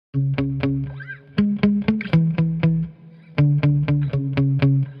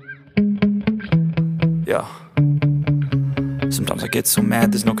get so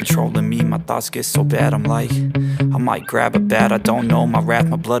mad, there's no controlling me. My thoughts get so bad, I'm like, I might grab a bat, I don't know. My wrath,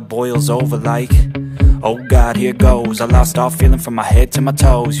 my blood boils over like, oh God, here goes. I lost all feeling from my head to my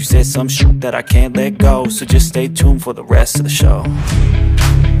toes. You said some shit that I can't let go, so just stay tuned for the rest of the show.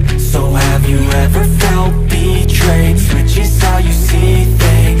 So have you ever felt betrayed? Switches how you see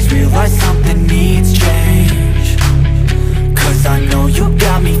things, realize something needs change. Cause I know you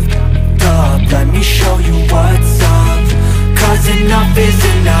got me f***ed up, let me show you what's up. Cause enough is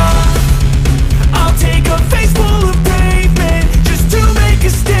enough. I'll take a face full of pavement just to make a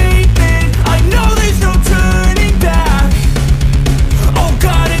statement. I know there's no turning back. Oh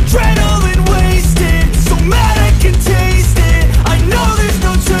God, adrenaline wasted, so mad I can taste it. I know there's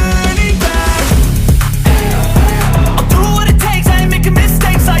no turning back. I'll do what it takes, I ain't making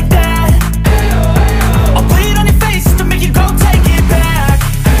mistakes like that. I'll bleed on your face to make you go take it back.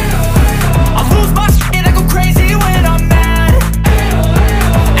 I'll lose my shit, I go crazy when I'm mad.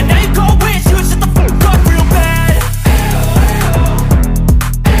 And now you go wish you would shut the fuck up real bad.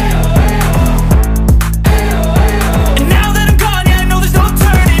 And now that I'm gone, yeah, I know there's no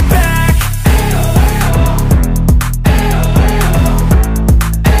turning back.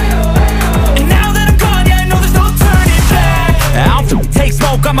 And now that I'm gone, yeah, I know there's no turning back. I'll take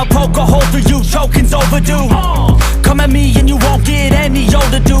smoke, I'ma poke a hole through you, choking's overdue. Come at me and you won't get any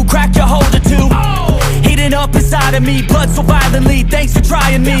older, dude. Crack your holder too. Heating up inside of me, blood so violently. Thanks for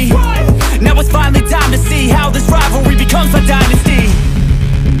trying me. Now it's finally time to see how this rivalry becomes my dynasty.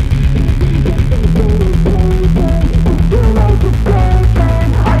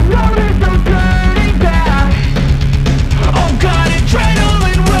 I know there's no turning back. Oh God,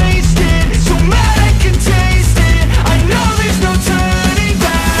 adrenaline wasted, so mad I can taste it. I know there's no turning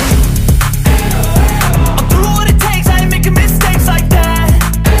back. I'll do what it takes, I ain't making mistakes like that.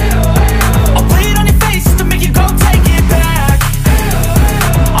 I'll bleed on your face to make you go take it back.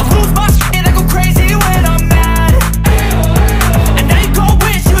 I'll lose my shit, I go crazy when I'm mad. And now you go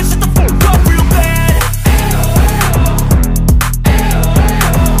wish you would shut the fuck up real bad.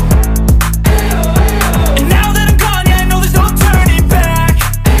 And now that I'm gone, yeah, I know there's no turning back.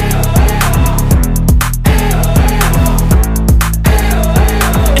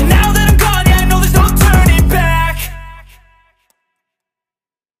 And now that I'm gone, yeah, I know there's no turning back.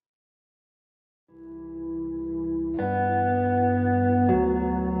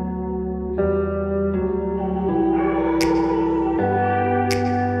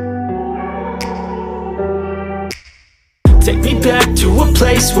 Take me back to a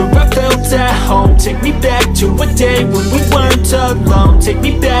place where I felt at home. Take me back to a day when we weren't alone. Take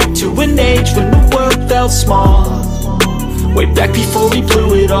me back to an age when the world felt small, way back before we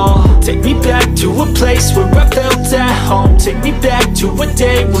blew it all. Take me back to a place where I felt at home. Take me back to a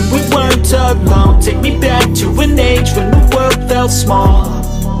day when we weren't alone. Take me back to an age when the world felt small,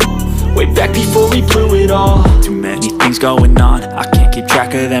 way back before we blew it all. Too many things going on, I can't keep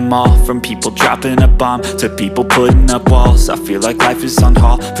track of them all. From people dropping a bomb to people putting up walls. I feel like life is on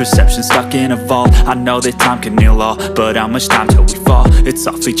hold, perception stuck in a vault. I know that time can heal all, but how much time till we fall? It's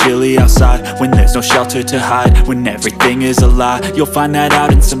awfully chilly outside when there's no shelter to hide. When everything is a lie, you'll find that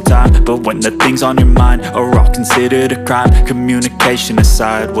out in some time. But when the things on your mind are all considered a crime, communication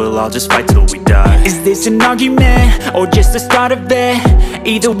aside, we'll all just fight till we die. Is this an argument or just the start of it?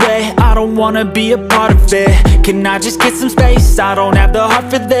 Either way, I don't wanna be a part of it. Can I just get some space? I don't have the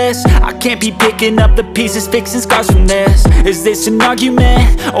heart for this. I can't be picking up the pieces, fixing scars from this. Is this an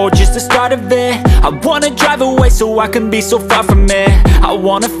argument or just the start of it? I wanna drive away so I can be so far from it. I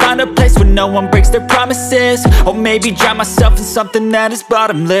wanna find a place where no one breaks their promises, or maybe drown myself in something that is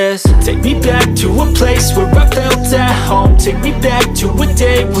bottomless. Take me back to a place where I felt at home. Take me back to a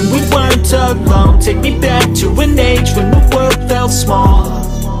day when we weren't alone. Take me back to an age when the world felt small,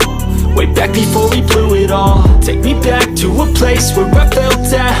 way back before we blew it all. Take me back to a place where I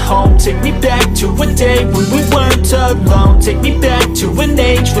felt at home. Take me back to a day when we weren't alone. Take me back to an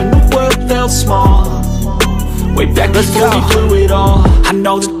age when the world felt small, way back before we blew it all. I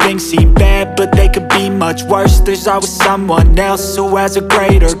know that things seem bad, but they could be much worse. There's always someone else who has a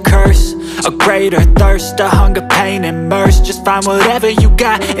greater curse, a greater thirst, a hunger, pain, and mercy. Just find whatever you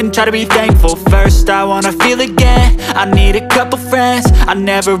got and try to be thankful first. I wanna feel again, I need a couple friends. I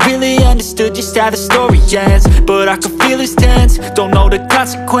never really understood just how the story ends, but I can feel it's tense, don't know the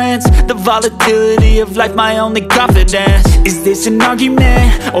consequence. The volatility of life, my only confidence. Is this an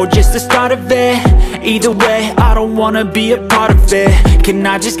argument or just the start of it? Either way, I don't wanna be a part of it. Can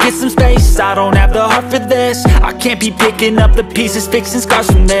I just get some space? I don't have the heart for this. I can't be picking up the pieces, fixing scars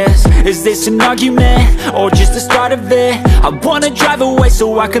from this. Is this an argument, or just the start of it? I wanna drive away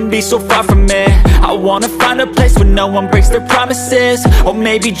so I can be so far from it. I wanna find a place where no one breaks their promises, or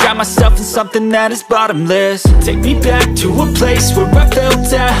maybe drown myself in something that is bottomless. Take me back to a place where I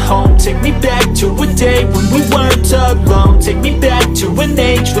felt at home. Take me back to a day when we weren't alone. Take me back to an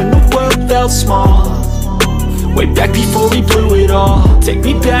age when the world felt small, way back before we blew it all. Take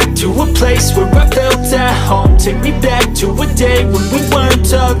me back to a place where I felt at home. Take me back to a day when we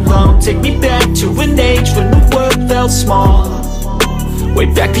weren't alone. Take me back to an age when the world felt small, way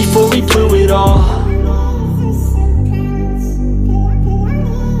back before we blew it all.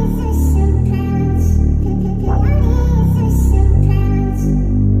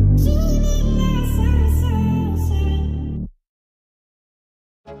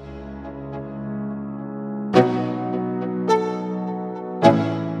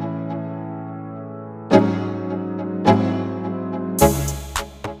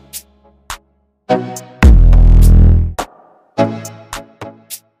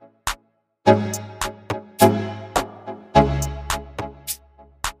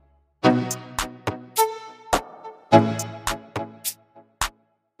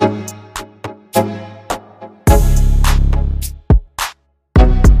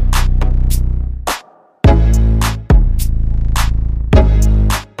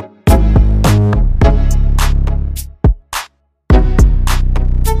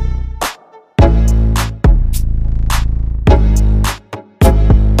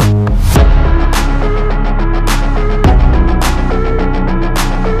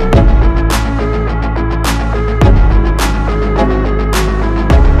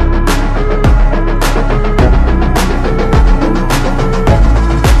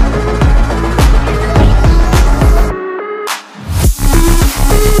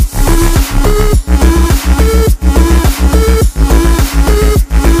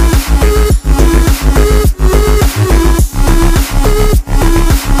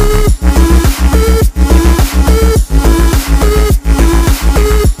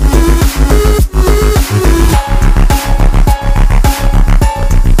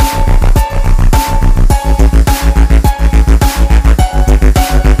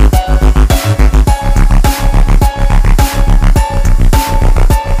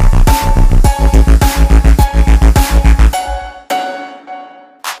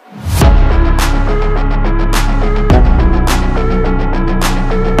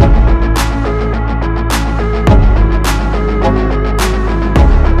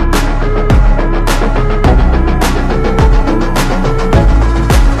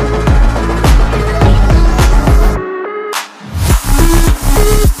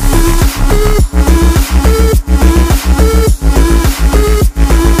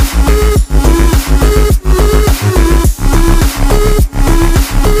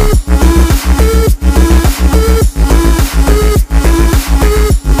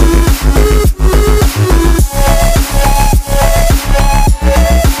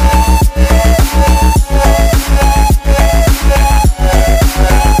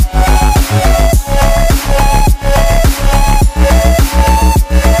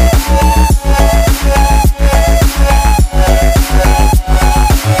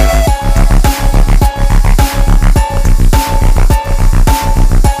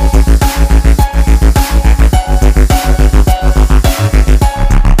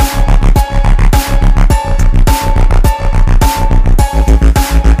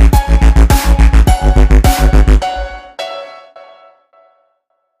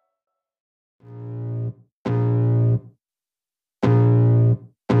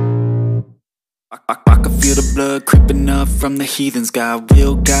 I can feel the blood creeping up from the heathens. Got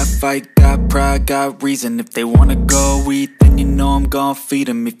will, got fight, got pride, got reason. If they wanna go eat, then you know I'm gon' feed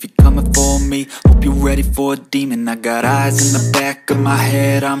them. If you're coming for me, hope you're ready for a demon. I got eyes in the back of my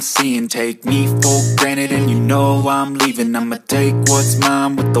head, I'm seeing. Take me for granted and you know I'm leaving. I'ma take what's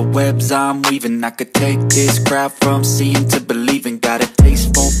mine with the webs I'm weaving. I could take this crowd from seeing to believing. Got a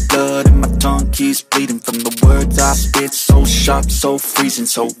taste for blood and my tongue keeps bleeding from the words I spit. So sharp, so freezing,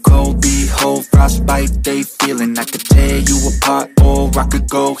 so cold. Behold, frostbite they feeling. I could tear you apart or I could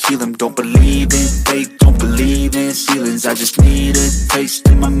go heal them. Don't believe in fate, don't believe in ceilings. I just need a taste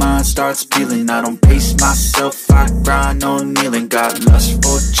and my mind starts peeling. I don't pace myself, I grind on kneeling. Got lust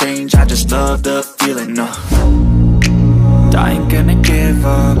for change, I just love the feeling. I ain't gonna give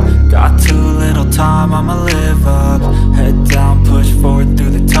up. Got too little time, I'ma live up. Head down, push forward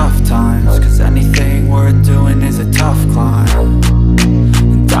through the tough times. Cause anything worth doing is a tough climb.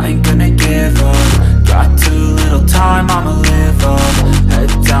 And I ain't gonna give up.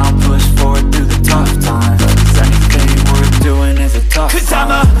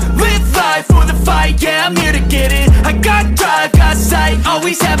 Live life for the fight, yeah, I'm here to get it. I got drive, got sight,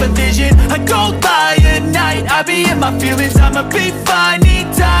 always have a vision. I don't lie at night, I be in my feelings. I'ma be fine,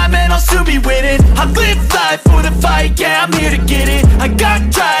 need time and I'll soon be winning. I live life for the fight, yeah, I'm here to get it. I got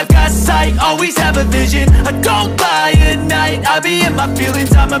drive, got sight, always have a vision. I don't lie at night, I be in my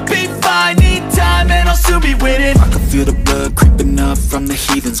feelings. I'ma be fine, need time and I'll soon be winning. I can feel the blood creeping up from the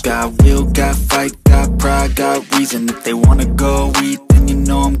heathens. Got will, got fight, got pride, got reason. If they wanna go eat, then you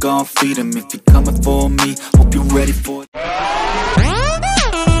know I'm gon' feed them. If you're coming for me, hope you're ready for it.